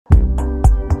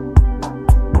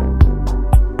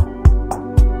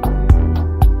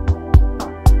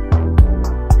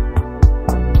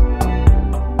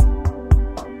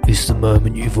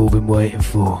moment you've all been waiting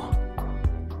for.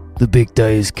 The big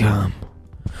day has come.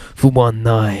 For one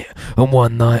night, and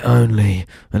one night only,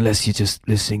 unless you're just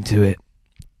listening to it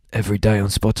every day on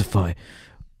Spotify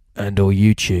and or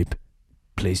YouTube.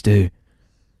 Please do.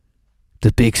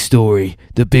 The big story,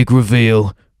 the big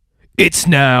reveal. It's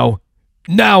now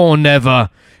or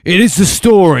never. It is the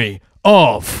story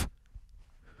of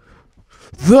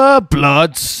the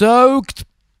blood-soaked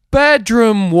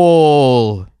bedroom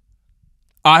wall.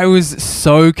 I was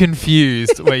so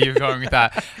confused where you were going with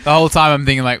that. The whole time I'm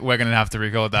thinking, like, we're going to have to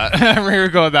record that.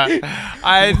 Re-record that.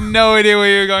 I had no idea where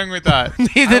you were going with that.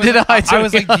 Neither did I. I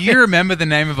was like, do you remember the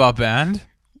name of our band?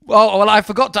 Well, I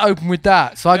forgot to open with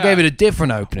that, so I Yeah. gave it a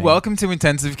different opening. Welcome to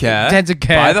Intensive Care. Intensive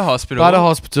Care. By the hospital. By the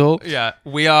hospital. Yeah.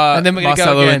 We are And then we're gonna go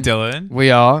Marcelo again. and Dylan. We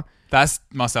are. That's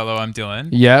Marcelo, I'm Dylan.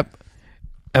 Yep.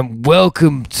 And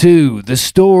welcome to the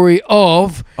story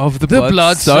of the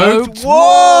blood-soaked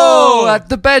wall. at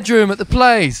the bedroom at the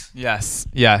place. Yes.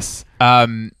 Yes.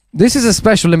 This is a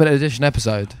special limited edition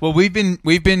episode. Well, we've been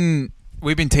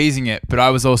teasing it, but I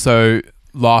was also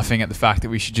laughing at the fact that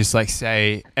we should just like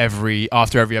say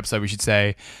after every episode we should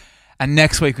say, and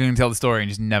next week we're going to tell the story and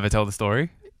just never tell the story.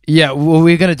 Yeah, well,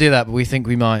 we're going to do that, but we think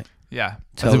we might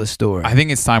tell the story. I think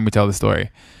it's time we tell the story.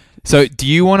 So, do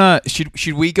you want to?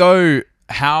 Should we go?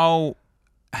 How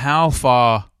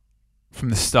far from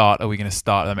the start are we going to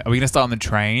start? Are we going to start on the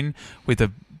train with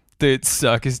the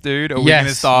circus dude? Or are we going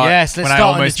to start let's when start I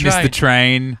on almost missed the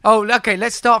train? Oh, okay.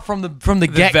 Let's start from the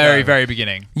get very, very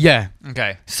beginning. Yeah.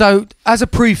 Okay. So, as a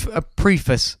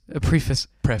precursor,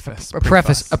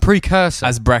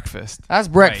 As breakfast. as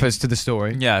breakfast to the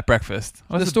story. Yeah, breakfast.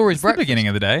 The story's it's breakfast. the beginning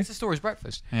of the day. It's the story's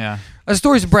breakfast. Yeah. As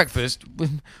stories of breakfast,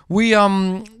 we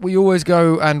always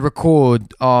go and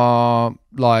record our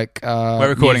We're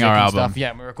recording music our and album. stuff.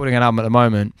 Yeah, we're recording an album at the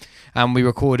moment, and we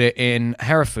record it in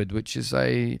Hereford, which is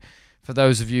for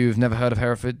those of you who've never heard of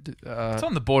Hereford, It's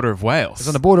on the border of Wales. it's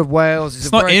on the border of Wales.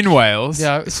 It's not in Wales.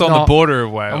 Yeah, it's on the not. border of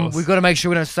And Wales. we've got to make sure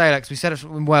we don't say that because we said it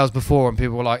in Wales before, and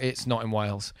people were like, "It's not in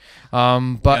Wales."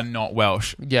 But But not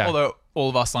Welsh. Yeah. Although all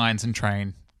of our signs and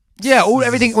train. yeah,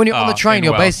 everything when you're on the train, in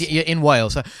you're Wales. basically in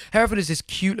Wales. So Hereford is this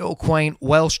cute little quaint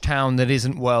Welsh town that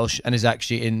isn't Welsh and is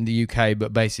actually in the UK,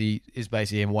 but basically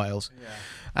in Wales. Yeah.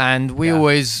 And we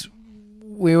always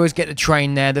get the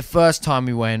train there. The first time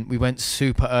we went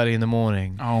super early in the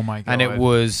morning, Oh my god. and it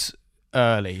was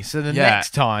early. So the Yeah.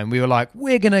 next time we were like,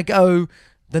 we're gonna go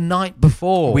the night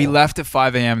before. We left at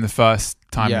 5 a.m. the first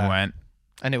time Yeah. we went,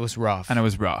 and it was rough. and it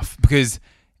was rough because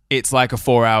it's like a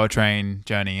 4-hour train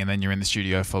journey, and then you're in the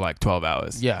studio for like 12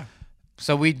 hours. Yeah.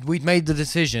 So we'd made the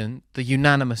decision, the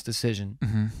unanimous decision.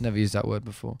 Mm-hmm. Never used that word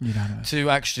before. Unanimous. To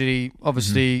actually,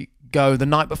 obviously, go the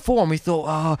night before, and we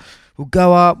thought, we'll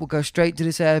go up, we'll go straight to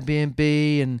this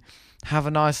Airbnb and have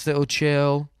a nice little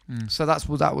chill. So that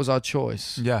was our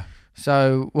choice. Yeah.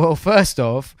 So, well, first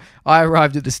off, I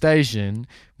arrived at the station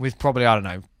with probably, I don't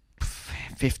know,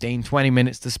 15, 20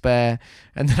 minutes to spare,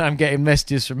 and then I'm getting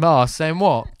messages from Mars saying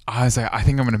what? I was like, I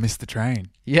think I'm going to miss the train.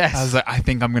 Yes. I was like, I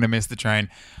think I'm going to miss the train.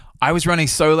 I was running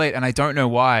so late, and I don't know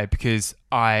why, because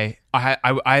I had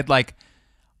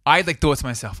thought to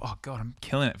myself, oh god, I'm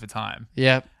killing it for time.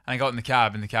 Yeah. And I got in the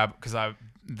cab because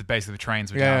basically the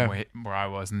trains were Yeah. down where I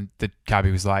was, and the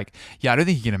cabbie was like, yeah, I don't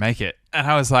think you're gonna make it. And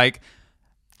I was like,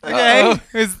 okay. Uh-oh.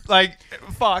 It's like,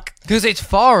 fuck. Because it's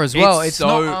far as well. It's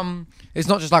It's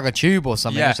not just like a tube or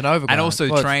something. It's an overground. And also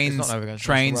Well, it's trains not an overground, it's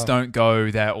national road. don't go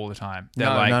there all the time. They're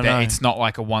No. It's not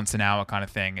like a once an hour kind of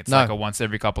thing. It's No. like a once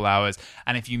every couple hours.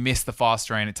 And if you miss the fast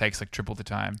train, it takes like triple the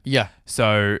time. Yeah.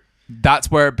 So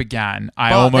that's where it began.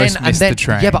 I But almost then- missed the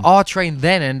train. Yeah, but our train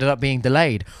then ended up being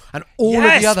delayed, and all of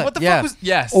Yes! the other What the fuck was-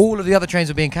 yes. all of the other trains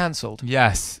were being cancelled.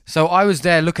 Yes. So I was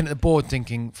there looking at the board,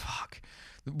 thinking, "Fuck!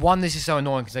 One, this is so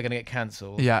annoying because they're gonna get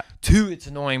cancelled. Yeah. Two, it's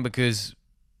annoying because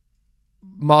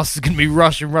Master's gonna be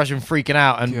rushing, freaking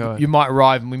out, and God. you might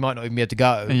arrive and we might not even be able to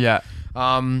go. Yeah.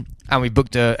 And we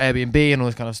booked a Airbnb and all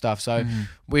this kind of stuff. So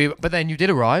but then you did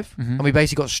arrive, and we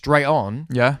basically got straight on,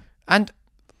 Yeah. and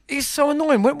it's so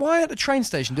annoying. Why at the train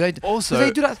station do they Also- do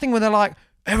they do that thing where they're like,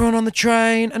 everyone on the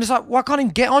train, and it's like, why can't I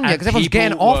even get on yet? Because everyone's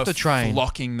getting off the train.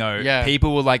 Flocking though. Yeah.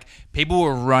 People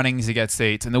were running to get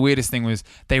seats, and the weirdest thing was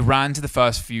they ran to the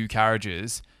first few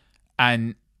carriages,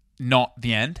 and not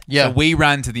the end. Yeah. So we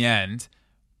ran to the end,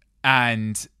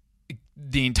 and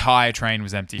the entire train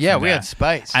was empty. Yeah, from we there. had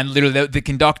space. And literally, the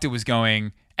conductor was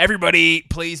going, "Everybody,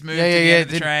 please move to the end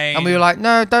of the train." And we were like,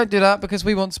 no, don't do that because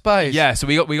we want space. Yeah, so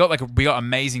we got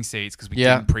amazing seats because we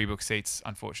Yeah. didn't pre-book seats,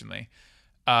 unfortunately.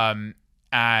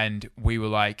 And we were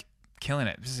like, killing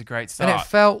it. This is a great And start. it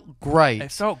felt great.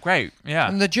 It felt great. Yeah.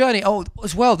 And the journey,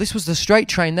 as well, this was the straight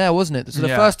train there, wasn't it? So the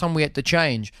Yeah. first time we had to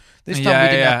change. This time Yeah, we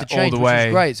didn't yeah, have to all change, the which way.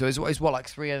 was great. So it's what, like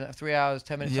 3 hours,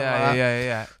 10 minutes, something like that.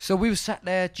 Yeah. So we were sat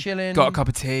there chilling. Got a cup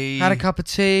of tea. Had a cup of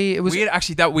tea. It was... we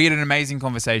had an amazing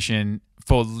conversation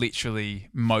for literally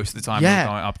most of the time we Yeah.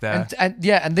 were going up there.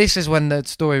 And this is when the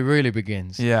story really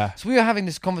begins. Yeah. So we were having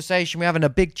this conversation. We were having a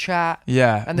big chat.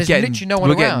 Yeah. And there's literally no one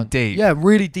we're around. Getting deep. Yeah,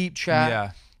 really deep chat.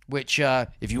 Yeah. Which,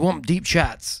 if you want deep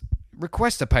chats,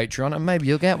 request a Patreon and maybe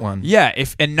you'll get one. Yeah.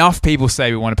 If enough people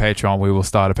say we want a Patreon, we will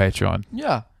start a Patreon.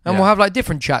 Yeah. And Yeah. we'll have like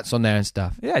different chats on there and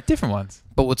stuff. Yeah, different ones.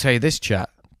 But we'll tell you this chat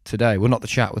today. Well, not the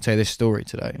chat. We'll tell you this story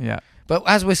today. Yeah. But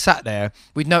as we're sat there,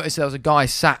 we'd noticed there was a guy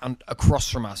sat across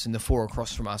from us, in the floor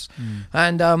across from us.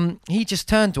 And he just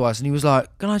turned to us and he was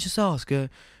like, can I just ask,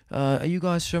 are you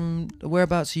guys from,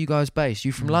 whereabouts are you guys based?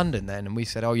 You from London then? And we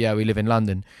said, oh yeah, we live in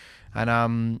London.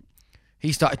 And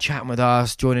he started chatting with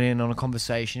us, joining in on a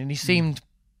conversation, and he seemed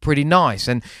pretty nice.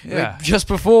 And Yeah. just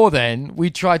before then, we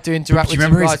tried to interact Do you with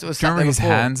remember some guys his, that were do you sat remember there his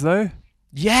before. hands though?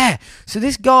 Yeah. So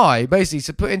this guy, basically,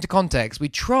 to put into context, we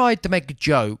tried to make a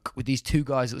joke with these two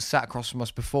guys that were sat across from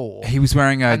us before. He was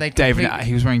wearing And they David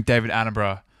completely-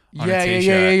 Attenborough on Yeah, a yeah,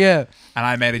 t-shirt. yeah. And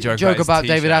I made a joke About his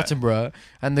David t-shirt. Attenborough,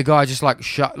 and the guy just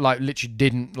literally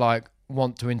didn't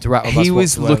want to interact with us. He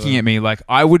was whatsoever. looking at me like,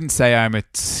 I wouldn't say I'm a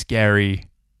scary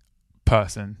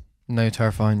person. No, you're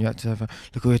terrifying. You had to look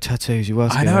at your tattoos. You were.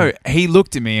 I know. He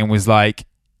looked at me and was like,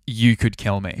 you could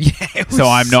kill me. Yeah. it was So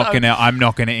I'm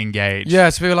not gonna engage. Yeah,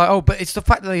 so we were like, oh, but it's the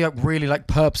fact that they really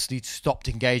purposely stopped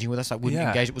engaging with us, wouldn't Yeah.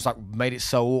 engage. It was made it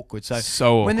so awkward. So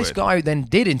So when this awkward. guy then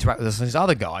did interact with us, and this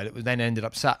other guy that then ended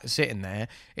up sitting there,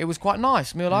 it was quite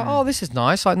nice. And we were like, oh, this is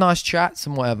nice, like nice chats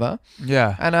and whatever.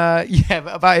 Yeah. And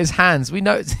but about his hands, we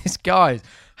noticed this guy's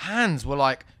hands were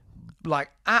like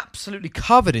absolutely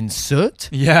covered in soot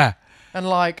Yeah. and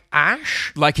like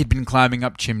ash. Like he'd been climbing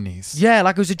up chimneys. Yeah,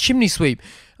 like it was a chimney sweep.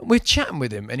 We're chatting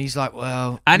with him, and he's like,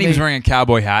 well, And he was wearing a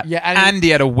cowboy hat. Yeah, and he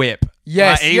had a whip.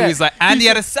 Yes, Like, he yeah. was like, and he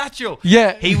had a satchel.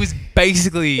 Yeah. He was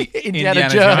basically Indiana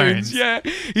Jones. Yeah,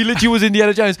 he literally was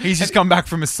Indiana Jones. He's just come back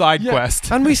from a side Yeah.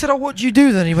 quest. And we said, oh, what do you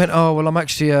do then? He went, oh, well, I'm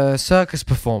actually a circus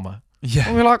performer. And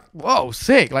Yeah. we're like, whoa,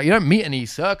 sick. Like, you don't meet any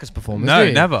circus performers, do No,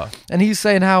 you? never. And he's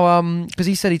saying how, because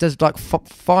he said he does like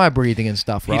fire breathing and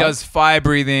stuff, right? He does fire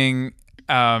breathing.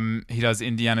 He does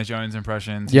Indiana Jones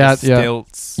impressions. Yeah, He does yeah.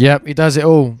 stilts. Yep, he does it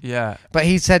all. Yeah. But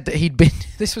he said that he'd been,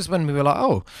 this was when we were like,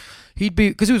 oh, he'd be,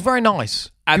 because he was very nice.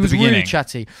 At he the was really beginning.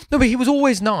 chatty. No, but he was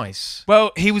always nice.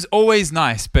 Well, he was always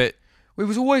nice, but He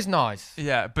was always nice.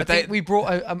 yeah, but I think we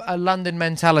brought a London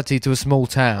mentality to a small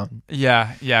town.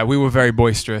 yeah, we were very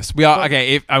boisterous. We are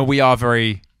But- we are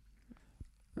very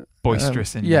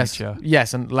boisterous in yes, nature,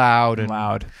 yes, and loud and and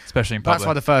loud, especially in public. That's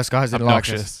why the first guys didn't like us.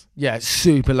 Obnoxious. Yeah, it's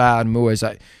super loud and we're always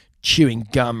like chewing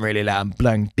gum really loud and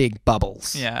blowing big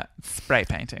bubbles. Yeah, spray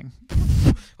painting.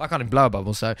 I can't even blow a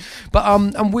bubble, so. But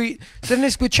and we then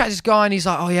we chat to this guy and he's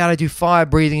like, oh yeah, I do fire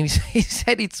breathing, and he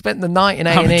said he'd spent the night in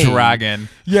I'm A&E. a dragon.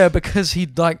 Yeah, because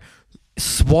he'd like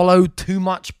swallowed too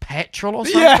much petrol or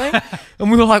something. Yeah.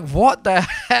 And we were like, what the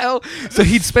hell? So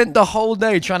he'd spent the whole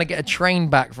day trying to get a train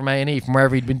back from A&E from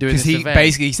wherever he'd been doing Because this he event.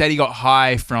 basically he said he got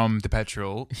high from the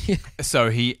petrol, Yeah. so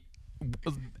he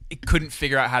couldn't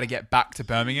figure out how to get back to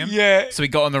Birmingham. Yeah. So he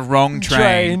got on the wrong train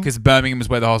Train. because Birmingham was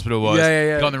where the hospital was. Yeah, yeah,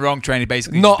 yeah. He got on the wrong train. He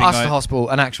basically Not just us, been the like- hospital,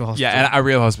 an actual hospital. Yeah, a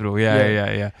real hospital.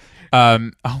 Yeah.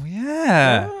 Oh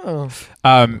yeah. Oh.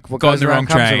 Got What on goes the around wrong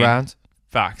comes train. around.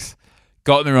 Facts.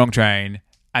 Got on the wrong train,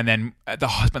 and then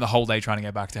spent the whole day trying to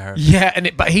get back to her. Yeah,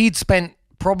 but he'd spent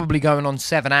probably going on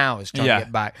 7 hours trying Yeah, to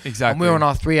get back. exactly. And we were on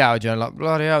our 3-hour journey, like,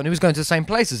 bloody hell. And he was going to the same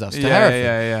place as us, to Yeah, Hereford.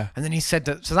 yeah. And then he said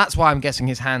that, so that's why I'm guessing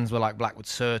his hands were like black with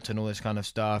soot and all this kind of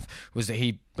stuff, was that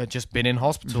he had just been in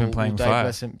hospital Been playing all with day, fire.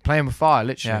 bless him, playing with fire,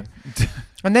 literally. Yeah.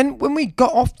 And then when we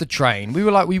got off the train, we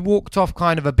were like, we walked off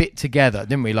kind of a bit together,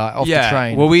 didn't we? Like, off the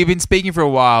train. Well, we've been speaking for a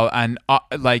while, and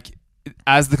like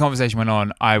as the conversation went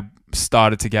on, I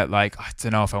started to get like, I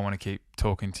don't know if I want to keep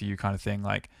talking to you, kind of thing.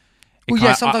 Like, it Well, kinda-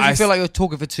 yeah, sometimes you feel like you're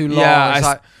talking for too long. Yeah, It's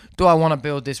I like, do I want to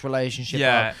build this relationship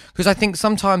Yeah. up? Because I think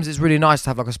sometimes it's really nice to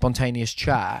have like a spontaneous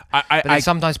chat. But then I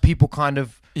sometimes people kind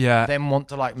of yeah. then want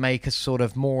to like make a sort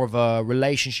of more of a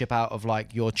relationship out of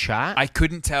like your chat. I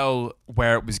couldn't tell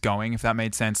where it was going, if that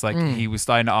made sense. Like Mm. he was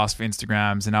starting to ask for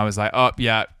Instagrams, and I was like, oh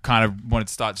yeah, kind of wanted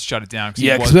to start to shut it down.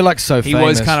 Yeah, because we're like so he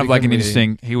famous. was kind of we like an couldn't really-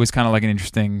 interesting. He was kind of like an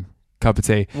interesting cup of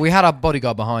tea. We had our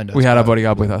bodyguard behind us. We had our but-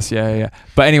 bodyguard with us. Yeah.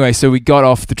 But anyway, so we got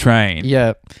off the train.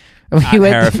 Yeah. And At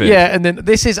Hereford. yeah, and then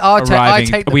this is I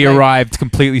take the we blame. arrived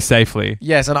completely safely.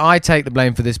 Yes, and I take the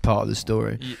blame for this part of the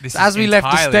story. This As is we left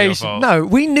the entirely your station, fault. no,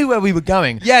 we knew where we were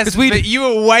going. Yes, we'd but you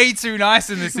were way too nice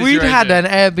in this situation. we'd had an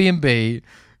Airbnb.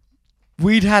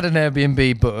 We'd had an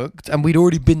Airbnb booked, and we'd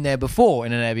already been there before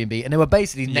in an Airbnb, and they were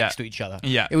basically next to each other.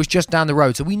 Yeah. It was just down the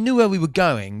road, so we knew where we were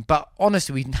going. But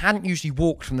honestly, we hadn't usually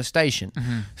walked from the station,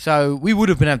 so we would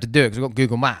have been able to do it because we've got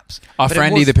Google Maps. Our But it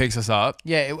friend was- either picks us up,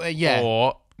 yeah,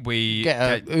 or we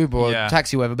get a Uber or yeah. a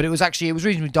taxi, or whatever. But it was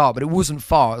reasonably dark, but it wasn't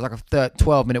far. It was like a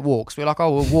 12-minute walk. So we were like,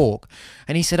 oh, we'll walk.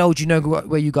 And he said, oh, do you know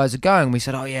where you guys are going? We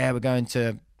said, oh yeah, we're going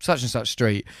to such and such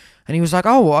street. And he was like,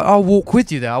 oh, I'll walk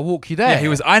with you there. I'll walk you there. Yeah, he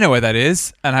was. I know where that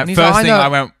is. And, And he's first like, I thing know. I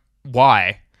went,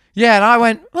 why? Yeah, and I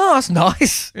went, oh, that's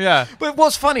nice. Yeah. But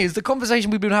what's funny is the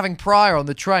conversation we've been having prior on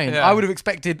the train. Yeah. I would have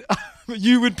expected,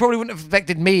 probably wouldn't have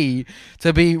expected me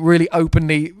to be really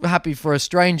openly happy for a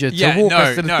stranger to Yeah, walk no,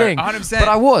 us to the no, thing. 100%. But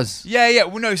I was. Yeah, yeah.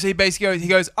 Well, no. So he basically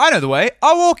goes, I know the way.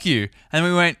 I'll walk you. And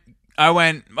I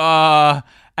went,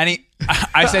 and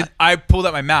I pulled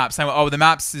up my maps. And I went, oh, the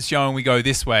maps is showing we go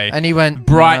this way. And he went,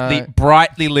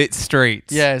 brightly lit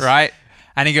streets. Yes. Right.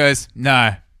 And he goes,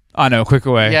 no, I know a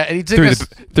quicker way. Yeah, and he took through us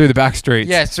through the back streets.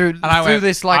 Yeah, through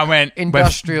this like I went,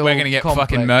 industrial. We're gonna get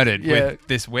complex. fucking murdered Yeah. with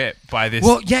this whip by this.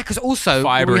 Well, yeah, because also what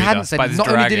fibre we eater, hadn't said by is this not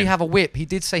only did he dragon. have a whip, he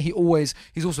did say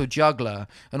he's also a juggler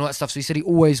and all that stuff. So he said he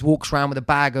always walks around with a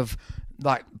bag of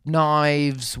like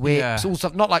knives, whips, Yeah. all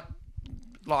stuff. Not like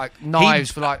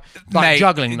knives for like Mate,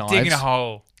 juggling knives. digging a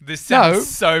hole. This sounds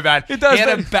so bad. It does,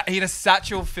 He had a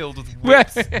satchel filled with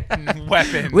whips and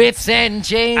weapons. Whips and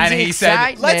chains. And he said,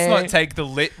 excite let's me." not take the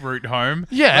lit route home.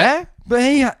 Yeah, but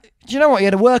do you know what? He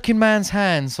had a working man's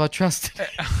hands, so I trusted.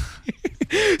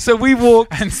 So we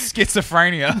walked. And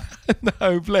schizophrenia.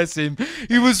 No, bless him. Do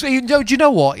you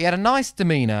know what? He had a nice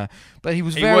demeanor, but he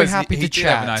was very happy he to did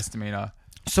chat. have a nice demeanor.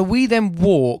 So we then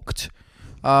walked.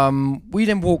 With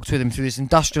him through this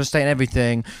industrial estate and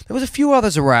everything. There was a few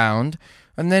others around,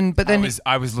 and then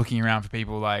I was looking around for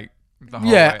people like the whole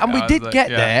yeah, way. and we I was did like, get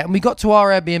yeah. there, and we got to our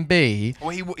Airbnb, Well,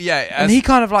 and he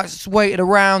kind of like just waited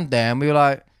around there, and we were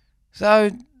like, so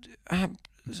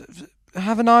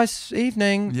have a nice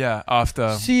evening,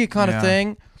 after see you kind of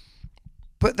thing.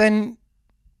 But then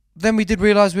we did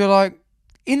realize we were like,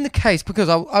 in the case, because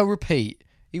I'll repeat,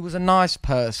 he was a nice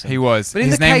person. he was. But in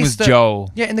His the name case was that-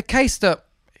 Joel. Yeah, in the case that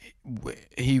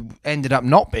he ended up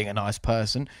not being a nice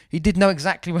person, he did know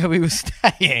exactly where we were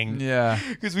staying. Yeah.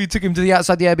 Because we took him to the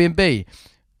outside the Airbnb.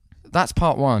 That's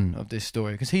part one of this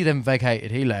story. Because he then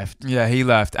vacated. He left. Yeah, he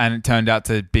left, and it turned out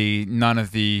to be none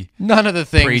of the None of the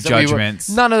things prejudgments.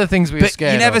 none of the things we were But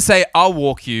scared you never of. say, "I'll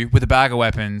walk you with a bag of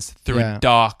weapons through Yeah. a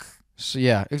dark So,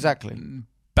 yeah, exactly.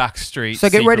 back street." So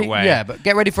get secret ready. way. Yeah, but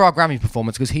get ready for our Grammy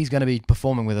performance because he's going to be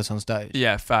performing with us on stage.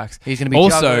 Yeah, facts. He's going to be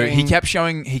Also, juggling.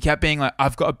 he kept being like,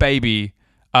 "I've got a baby,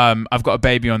 on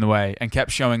the way," and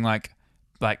kept showing like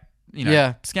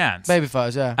Yeah. scans. baby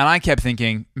photos. Yeah. And I kept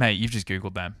thinking, mate, you've just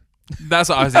Googled them. That's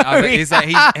what I was thinking. I was like,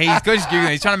 he's just Googling.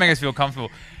 He's trying to make us feel comfortable.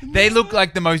 They look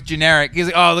like the most generic. He's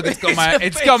like, oh, look, it's got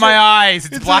my eyes.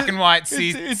 It's black and white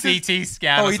CT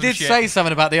scan. Oh, or he some did shit. say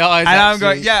something about the eyes. And I'm actually.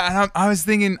 going, yeah. And I was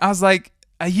thinking, I was like,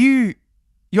 you're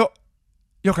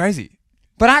crazy.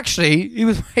 But actually,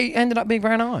 he ended up being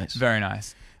very nice. Very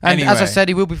nice. And Anyway, as I said,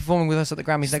 he will be performing with us at the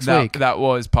Grammys next week. That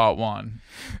was part one.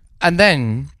 And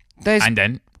then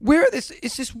we're at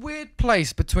it's this weird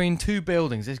place between two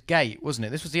buildings. This gate, wasn't it?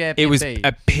 This was the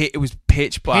Airbnb. It was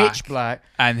pitch black. Pitch black.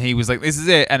 And he was like, this is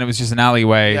it. And it was just an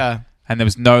alleyway. Yeah. And there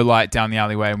was no light down the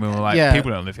alleyway. And we were like, Yeah. people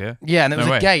don't live here. Yeah, and there No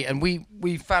was way. a gate, and we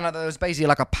found out that there was basically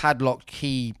like a padlocked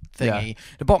key thingy. Yeah.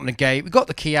 The bottom of the gate. We got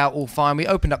the key out all fine. We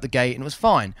opened up the gate, and it was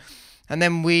fine. And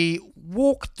then we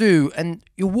walked through, and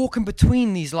you're walking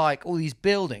between these like all these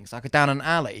buildings, like down an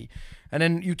alley. And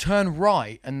then you turn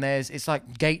right, and it's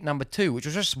like gate number 2, which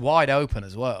was just wide open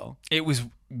as well. It was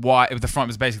wide. The front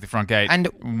was basically the front gate. And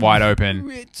wide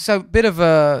open. So bit of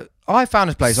a. I found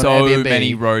this place on Airbnb. So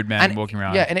many roadmen and walking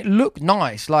around. Yeah, and it looked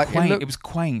nice. Like Quaint. It was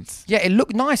quaint. Yeah, it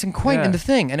looked nice and quaint Yeah. in the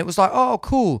thing, and it was like, oh,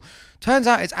 cool. Turns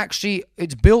out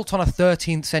it's built on a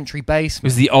 13th century It basement.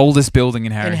 was the oldest building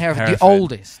in In Hereford. Hereford, the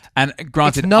oldest. And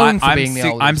granted, It's known for I'm being the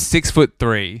oldest. I'm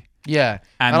 6'3", Yeah,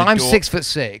 And and the I'm door-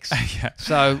 6'6", yeah.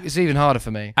 so it's even harder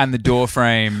for me. And the door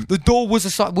frame. The door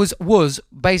was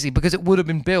basically because it would have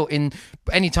been built in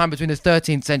any time between the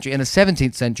 13th century and the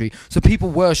 17th century, so people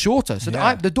were shorter. So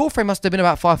Yeah. the door frame must have been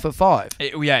about 5'5".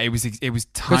 It was Because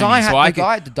tiny. I so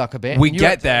had to duck a bit. we and you get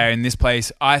had to- there in this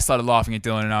place. I started laughing at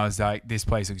Dylan, and I was like, "This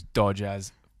place looks dodge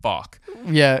as fuck."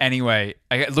 Yeah, Anyway,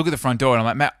 I look at the front door, and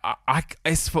I'm like, "Man,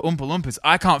 it's for Oompa Loompas.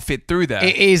 I can't fit through there."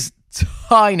 it is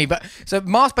tiny. But so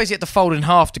Mars basically had to fold in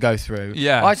half to go through.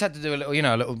 Yeah. I just had to do a little,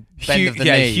 a little bend of the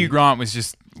knee. Hugh Grant was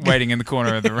just waiting in the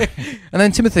corner of the ring. And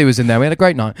then Timothy was in there. We had a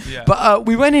great night. Yeah. But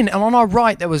we went in, and on our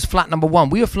right there was flat number 1.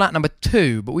 We were flat number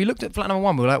 2, but we looked at flat number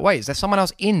 1. We were like, wait, is there someone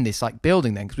else in this like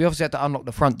building then? Because we obviously had to unlock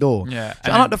the front door. Yeah. So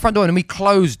And unlocked the front door, and then we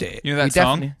closed it. You know that We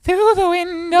song? definitely- Through the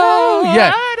window.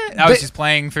 Yeah. I was But- just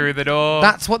playing through the door.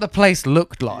 That's what the place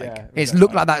looked like. Yeah, It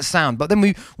looked like that sound. But then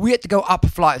we had to go up a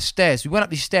flight of stairs. We went up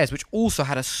these stairs, which also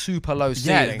had a super low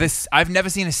ceiling. Yeah, I've never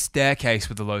seen a staircase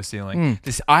with a low ceiling.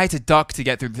 I had to duck to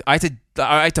get through.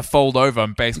 I had to fold over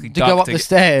and basically To duck go up the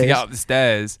stairs. To get up the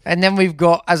stairs. And then we've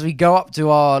got, as we go up to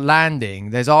our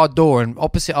landing, there's our door, and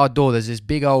opposite our door, there's this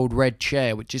big old red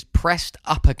chair, which is pressed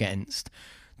up against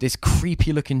this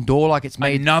creepy looking door, like it's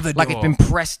made, Another like it's door. been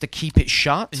pressed to keep it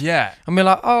shut. Yeah. And we're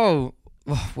like, oh,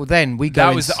 well, then we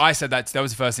go. I said that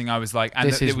was the first thing I was like, and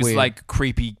This is it was weird. like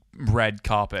creepy red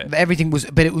carpet. Everything was,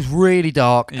 but it was really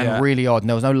dark Yeah. and really odd, and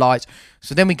there was no lights.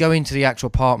 So then we go into the actual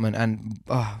apartment, and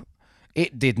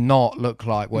it did not look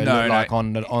like what it looked like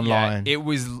on the online. Yeah, it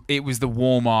was the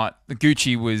Walmart. The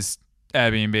Gucci was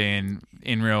Airbnb,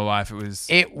 in real life it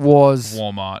was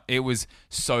Walmart. It was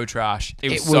so trash.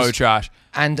 It was so trash.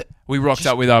 And we rocked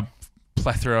up with our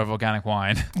plethora of organic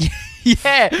wine.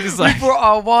 yeah, like- we brought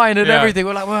our wine and Yeah. everything.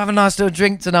 We're like, we'll have a nice little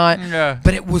drink tonight. Yeah.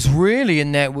 But it was really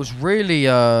in there. It was really,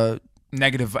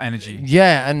 Negative energy.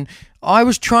 yeah. And I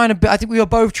was trying to be, I think we were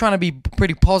both trying to be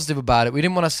pretty positive about it. We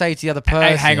didn't want to say to the other person.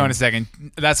 Hey, hang on a second.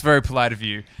 That's very polite of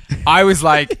you. I was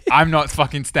like, I'm not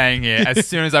fucking staying here. As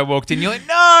soon as I walked in, you're like,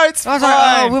 no, it's I was fine.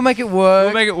 like, oh, we'll make it work.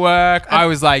 We'll make it work. I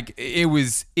was like, it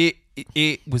was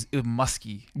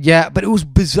musky. Yeah, but it was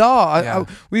bizarre. Yeah.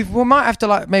 We might have to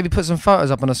like maybe put some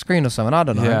photos up on a screen or something. I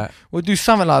don't know. Yeah. We'll do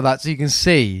something like that so you can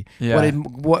see Yeah.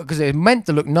 because it meant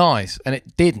to look nice and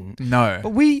it didn't. No.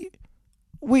 But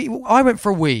I went for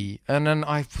a wee and then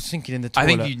I was thinking in the I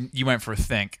toilet. think you went for a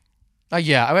think. Oh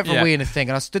yeah, I went for Yeah. a wee in a thing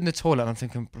and I stood in the toilet and I'm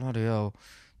thinking, bloody hell,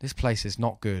 this place is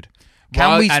not good.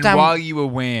 While you were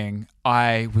weeing,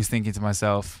 I was thinking to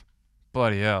myself,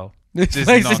 bloody hell. This is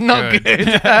place not is not good. good.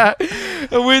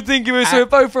 And we're thinking so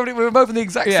we're both in the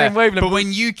exact same wavelength. But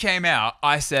when you came out,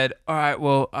 I said, all right,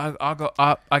 well, I'll go.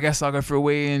 I guess I'll go for a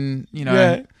wee, and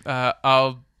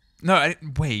I'll. No, I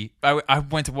didn't wait. I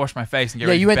went to wash my face and get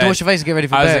ready. you for went bed. to wash your face and get ready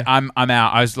for I was bed. like, I'm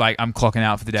out. I was like, I'm clocking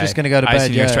out for the day. Just gonna go to I bed, just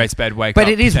need to yeah. go straight to bed. Wake But up.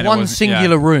 it is pretend one wasn't- yeah.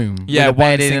 singular room. Yeah, with a bed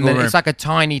one in, and single room. it's like a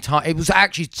tiny. It was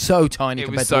actually so tiny It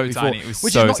compared was to what so before, tiny. It was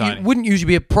which so is not, tiny. It wouldn't usually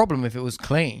be a problem if it was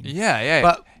clean. Yeah.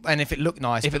 But and if it looked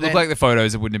nice. if but it looked then- like the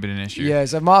photos, it wouldn't have been an issue. yeah.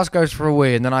 So Mars goes for a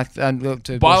wee, and then I looked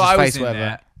to While wash I his was face, in whatever.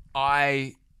 there,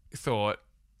 I thought,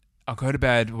 I'll go to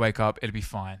bed, wake up, it'll be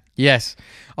fine. Yes,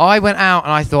 I went out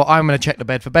and I thought I'm going to check the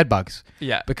bed for bed bugs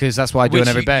Yeah. because that's what I do Which in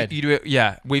every bed. You do it,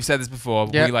 yeah. We've said this before.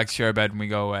 Yeah. We like to share a bed when we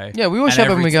go away. Yeah, we always And share a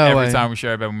bed when we go away. Every time we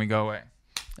share a bed when we go away.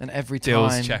 And every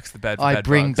Dills time checks the bed for I bed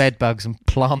bring bugs. bed bugs and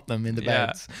plant them in the Yeah.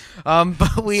 beds.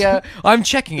 But I'm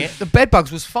checking it. The bed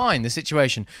bugs was fine. The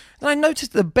situation. Then I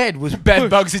noticed the bed was Bed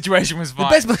bug situation was The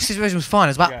fine. bed bug situation was fine. It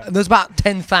was about there was about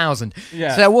 10,000. Yeah.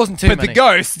 So there wasn't too but many. the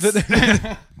ghosts.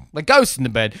 The ghost in the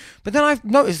bed. But then I've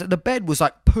noticed that the bed was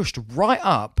like pushed right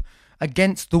up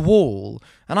against the wall,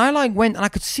 and I like went and I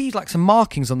could see like some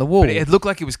markings on the wall. But it looked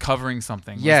like it was covering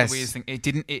something. Was Yes. the weirdest thing. It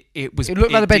didn't. It was. It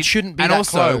looked like the bed did- shouldn't be And that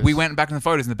also, close. we went back in the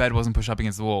photos, and the bed wasn't pushed up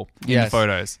against the wall in the Yes.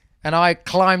 photos. And I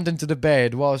climbed into the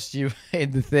bed whilst you were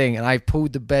in the thing, and I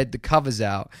pulled the covers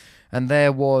out, and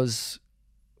there was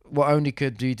what only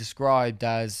could be described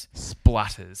as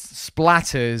Splatters.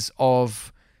 splatters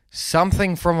of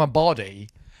something from a body,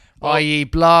 i.e.,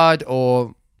 blood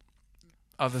or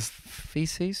Others.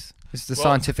 feces. Is the Well,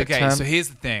 scientific okay, term? so here's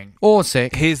the thing. Or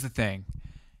sick. Here's the thing.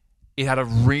 It had a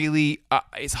really.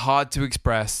 It's hard to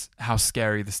express how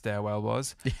scary the stairwell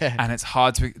was, Yeah. and it's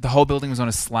hard to. The whole building was on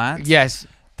a slant. Yes.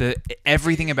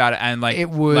 Everything about it, and like It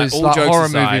was all like jokes horror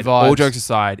aside, movie All vibes. jokes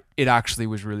aside, it actually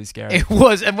was really scary. It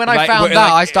was, and when I Like, found we're- that,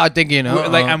 like, I started thinking,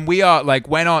 Like, and we are like,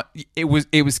 we're not. It was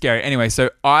scary. Anyway,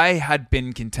 so I had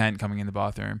been content coming in the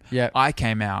bathroom. Yeah. I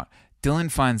came out.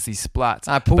 Dylan finds these splats.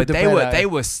 I pulled but the they bed were out.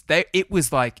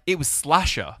 it was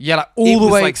slasher. yeah, like It all the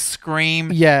was way, like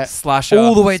scream. yeah, Slasher.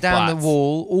 all the way down the splats.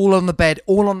 wall, all on the bed,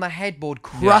 all on the headboard,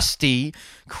 crusty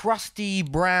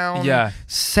brown, Yeah.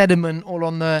 sediment all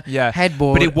on the Yeah.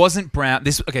 headboard. But it wasn't brown.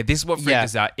 This is what freaked Yeah.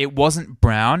 us out. It wasn't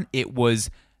brown. It was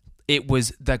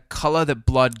the color that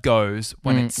blood goes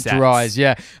when it sets. dries,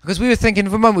 yeah. Because we were thinking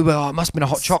for a moment, we were, it must have been a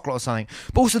hot chocolate or something.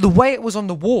 But also the way it was on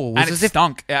the wall was And it as if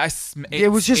stunk. it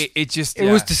was just,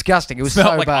 it was disgusting. It was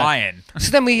smelled so like bad. iron.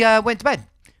 So then we went to bed.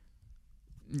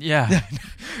 Yeah.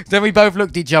 Then we both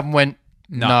looked at each other and went,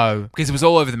 no. Because it was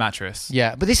all over the mattress.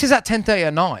 Yeah, but this is at 10:30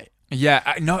 at night.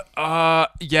 Yeah, no,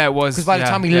 yeah, it was. Because by the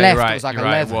time we you're left, right, it was like you're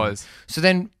 11. Right, it was. So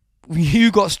then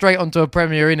you got straight onto a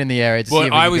Premier Inn in the area to see Well,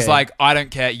 if we I could was get in. like, I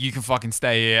don't care. You can fucking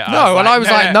stay here. No, and I was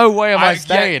like, no way am I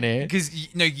staying here.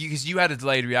 Because you had a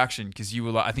delayed reaction because you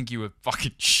were like, I think you were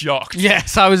fucking shocked.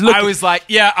 Yes, I was looking. I was like,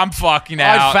 yeah, I'm fucking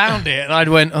out. I found it and I'd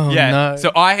went, oh Yeah. no.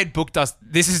 So I had booked us.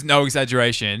 This is no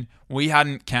exaggeration. We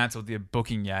hadn't cancelled the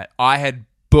booking yet. I had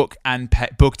booked and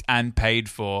paid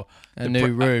for A new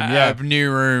room, yeah. a new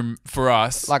room for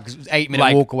us. like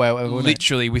 8-minute walk away or whatever. wasn't it?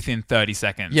 Literally within 30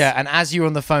 seconds. Yeah, and as you were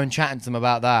on the phone chatting to them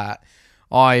about that,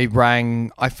 I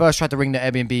first tried to ring the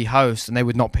Airbnb host and they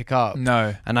would not pick up.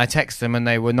 No. And I texted them and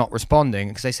they were not responding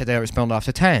because they said they would respond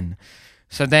after 10.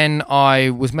 So then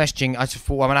I was messaging, I just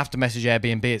thought, well, I'm going to have to message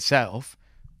Airbnb itself,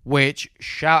 which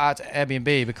shout out to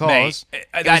Airbnb because Mate,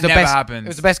 it that was the never best, happens. It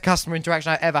was the best customer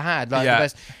interaction I ever had. Like Yeah. the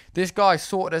best. This guy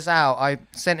sorted us out. I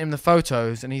sent him the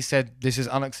photos and he said, this is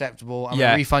unacceptable. I'm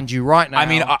going to refund you right now. I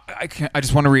mean, I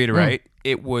just want to reiterate,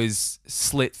 it was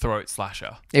slit throat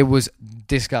slasher. it was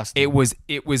disgusting. It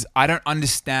was. I don't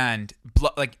understand.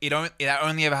 Like it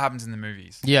only ever happens in the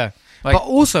movies. Yeah. Like- But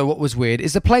also what was weird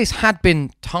is the place had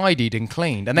been tidied and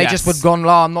cleaned and they just would Yes. gone, oh,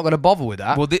 I'm not going to bother with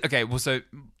that. Well, so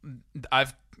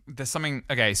there's something.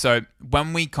 Okay, so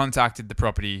when we contacted the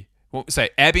property, well, so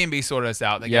Airbnb sorted us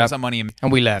out. They gave Yep. us our money and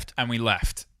and we left. we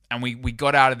left, and we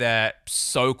got out of there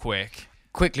so quick.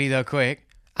 Quickly though, quick.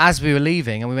 As we were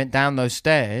leaving and we went down those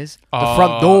stairs, the Oh,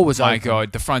 front door was my open.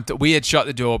 God, the front door. We had shut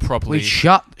the door properly. We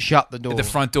shut the door. The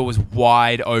front door was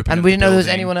wide open, and of we the didn't know there was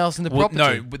building. anyone else in the Well,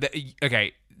 property. no, but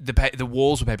okay. The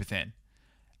walls were paper thin,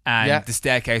 and Yeah. the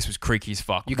staircase was creaky as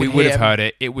fuck. You We could would hear have him. heard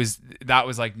it. That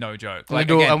was like no joke. And Like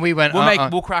the door- again, and we went,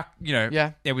 we'll crack.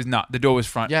 Yeah. It was not. The door was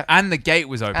front. Yeah. and the gate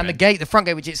was open. And the gate, the front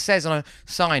gate, which it says on a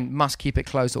sign, must keep it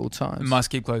closed at all times. must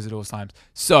keep closed at all times.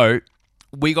 So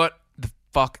we got the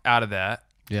fuck out of there.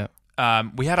 Yeah.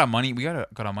 We had our money. We got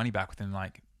our money back within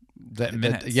like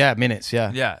minutes. Minutes.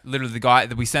 Yeah. yeah. Literally, the guy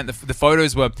that we sent the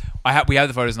photos were. We had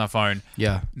the photos on our phone.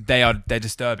 Yeah. They're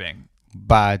disturbing.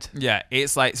 Bad. Yeah,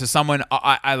 it's like so. Someone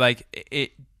I like.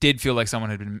 It did feel like someone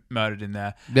had been murdered in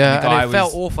there. Yeah. the guy And it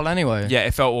felt was- awful anyway. Yeah,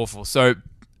 it felt awful. So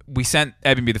we sent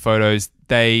Airbnb the photos.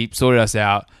 They sorted us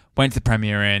out. Went to the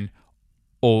Premier Inn.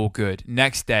 All good.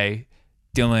 Next day,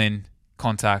 Dylan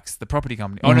contacts the property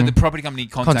company. Oh no, the property company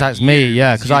Contacts you, me.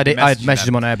 Yeah. Because you I'd messaged messaged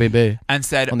him on Airbnb and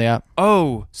said, on the app.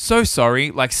 "Oh, so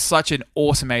sorry." Like such an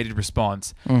automated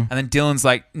response. And then Dylan's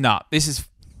like, "Nah, this is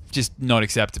just not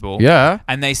acceptable." Yeah.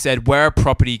 And they said, "We're a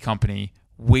property company.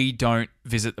 We don't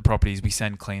visit the properties. We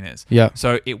send cleaners." Yeah.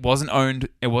 So it wasn't owned.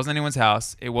 It wasn't anyone's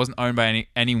house. It wasn't owned by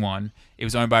anyone. It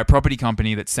was owned by a property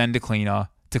company that sent a cleaner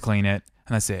to clean it,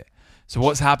 and that's it. So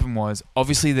what's happened was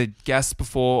obviously the guests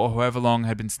before or however long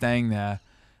had been staying there,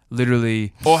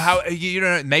 literally, or how you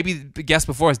don't know. Maybe the guests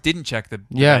before us didn't check the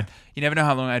bed. You never know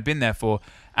how long it had been there for.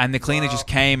 And the cleaner just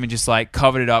came and just like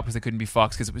covered it up because they couldn't be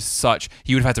fucked because it was such.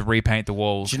 You would have had to repaint the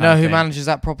walls. Do you kind know of who thing. manages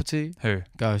that property? Who?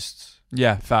 Ghosts.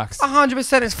 Yeah, facts.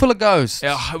 100%. It's full of ghosts.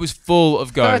 Yeah, it was full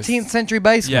of ghosts. 13th century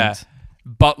basement. Yeah.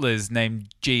 Butlers named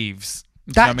Jeeves.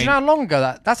 Do you know That, what I do you know how long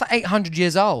ago that's like 800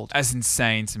 years old. That's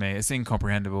insane to me. It's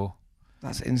incomprehensible.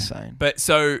 That's insane. But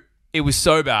so it was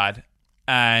so bad.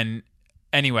 And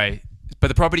anyway, but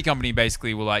the property company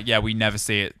basically were like, yeah, we never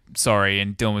see it. Sorry.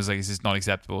 And Dylan was like, this is not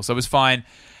acceptable. So it was fine.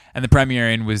 And the Premier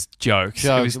Inn was jokes. It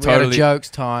was we totally had a jokes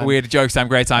time. We had a jokes time,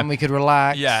 great time. and we could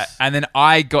relax. Yeah. And then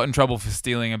I got in trouble for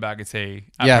stealing a bag of tea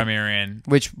at Yeah. Premier Inn.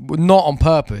 Which not on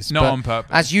purpose. Not but on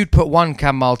purpose. As you'd put one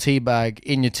chamomile tea bag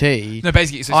in your tea, No,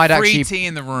 basically, so I'd it's free actually- tea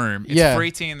in the room. It's Yeah.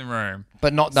 free tea in the room.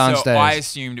 but not downstairs. So I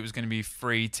assumed it was going to be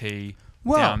free tea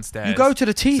downstairs. You go to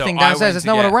the tea So thing I downstairs. went There's to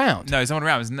no one get- around. No, there's no one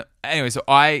around. Anyway, so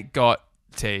I got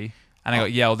tea and I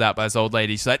got yelled at by this old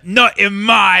lady. She's like, "Not in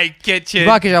my kitchen."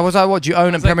 I was like, what, do you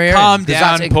own a It's like, Premier Inn? calm 'Cause down,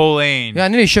 that's- Pauline. Yeah, I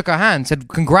nearly shook her hand, said,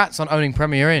 congrats on owning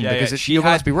Premier Inn, Yeah, because yeah. you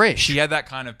must be rich. She had that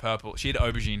kind of purple. She had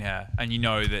aubergine hair, and you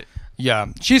know that. Yeah.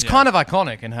 She's Yeah. kind of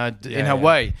iconic in her Yeah.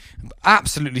 way.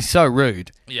 Absolutely so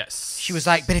rude. Yes. She was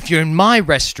like, but if you're in my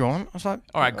restaurant, I was like,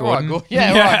 All right, Gordon.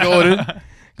 Yeah, all right, Gordon.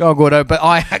 Go on, Gordo. But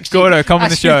I actually, Gordo, come on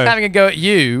the as she show. was having a go at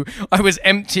you, I was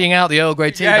emptying out the Earl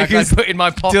Grey tea bags I 'cause put in my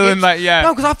pocket. Dylan, like, yeah,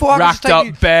 No, because I thought I could racked just up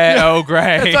take these, bare Earl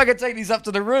Grey. so I could take these up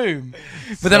to the room.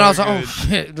 But then I was like, oh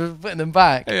shit, just putting them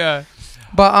back. Yeah.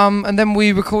 But and then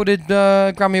we recorded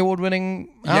Grammy Award winning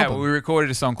Yeah, album. well, we recorded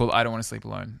a song called "I Don't Want to Sleep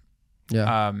Alone."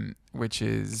 Yeah. Which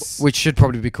is Which should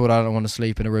probably be called "I Don't Want to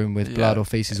Sleep in a Room with Yeah. Blood or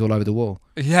Feces All Over the Wall."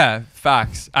 yeah,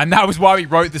 facts. And that was why we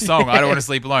wrote the song. I don't want to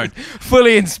sleep alone.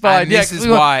 Fully inspired. And this 'cause is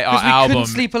we were- why our 'cause we album. couldn't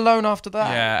sleep alone after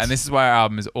that. Yeah, and this is why our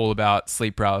album is all about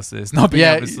sleep paralysis, not being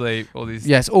Yeah. able to sleep. All these.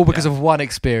 Yes, all because Yeah. of one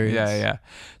experience. Yeah.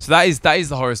 So that is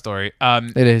the horror story.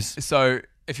 It is. So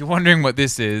if you're wondering what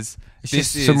this is, It's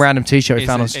this just some random T-shirt we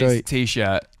found on the It's a street.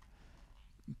 T-shirt.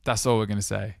 That's all we're gonna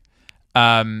say.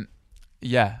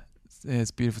 Yeah,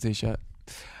 it's a beautiful T-shirt.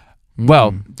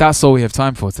 Well, that's all we have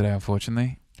time for today,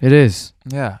 unfortunately. it is.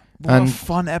 Yeah. What And- a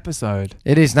fun episode.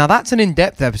 It is. Now that's an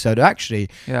in-depth episode. Actually,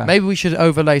 Yeah. maybe we should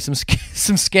overlay some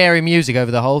some scary music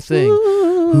over the whole thing.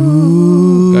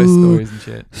 Ghost stories and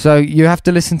shit. So you have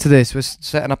to listen to this. We're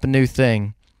setting up a new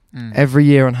thing Mm. every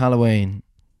year on Halloween.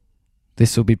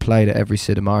 This will be played at every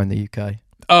cinema in the UK.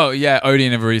 Oh yeah,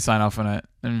 Odeon have already signed off on it,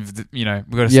 and we've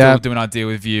got to Yeah. still doing our deal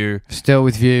with View. Still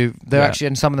with you. They're Yeah. actually,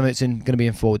 and some of them it's going to be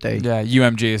in 4D. Yeah,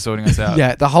 UMG is sorting us out.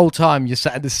 Yeah, the whole time you're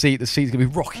sat in the seat, the seat's going to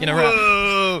be rocking around.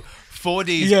 Whoa,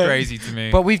 4D is Yeah. crazy to me.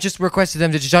 But we've just requested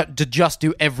them to just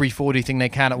do every 4D thing they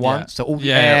can at once. So all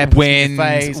the air, yeah, pushing in wind, your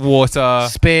face, water.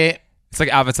 spit. It's like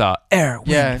Avatar. Air, wind,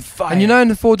 Yeah. fire. And you know in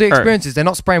the 4D Earth. experiences, they're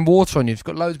not spraying water on you. You've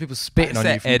got loads of people spitting on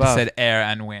you from Ed above. said air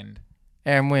and wind.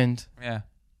 Air and wind. Yeah.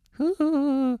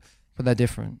 But they're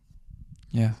different.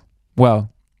 Yeah.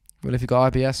 Well, Well, if you've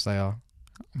got IBS, they are.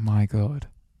 my God.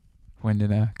 Wind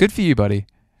and air. Good for you, buddy.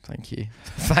 Thank you.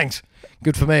 Thanks.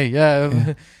 Good for me. Yeah. Yeah.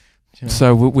 You know.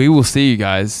 So we will see you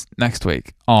guys next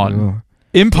week on Ooh.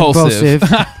 Impulsive.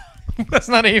 That's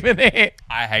not even it.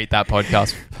 I hate that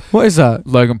podcast. What is that?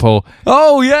 Logan Paul.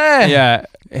 Oh, yeah. Yeah,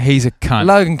 he's a cunt.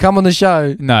 Logan, come on the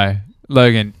show. No,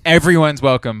 Logan. Everyone's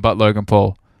welcome but Logan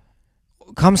Paul.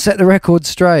 Come set the record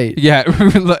straight. Yeah,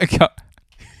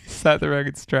 set the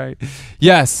record straight.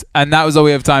 Yes, and that was all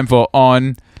we have time for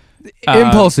on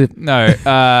Impulsive. No,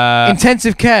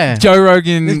 Intensive care. Joe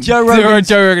Rogan. The Joe Rogan-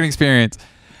 Joe Rogan Experience.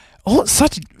 Oh,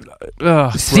 such.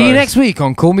 See you next week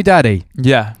on Call Me Daddy.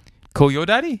 Yeah, call your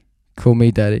daddy. Call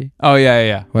me Daddy. Oh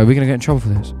yeah. Wait, are we going to get in trouble for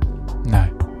this?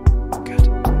 No.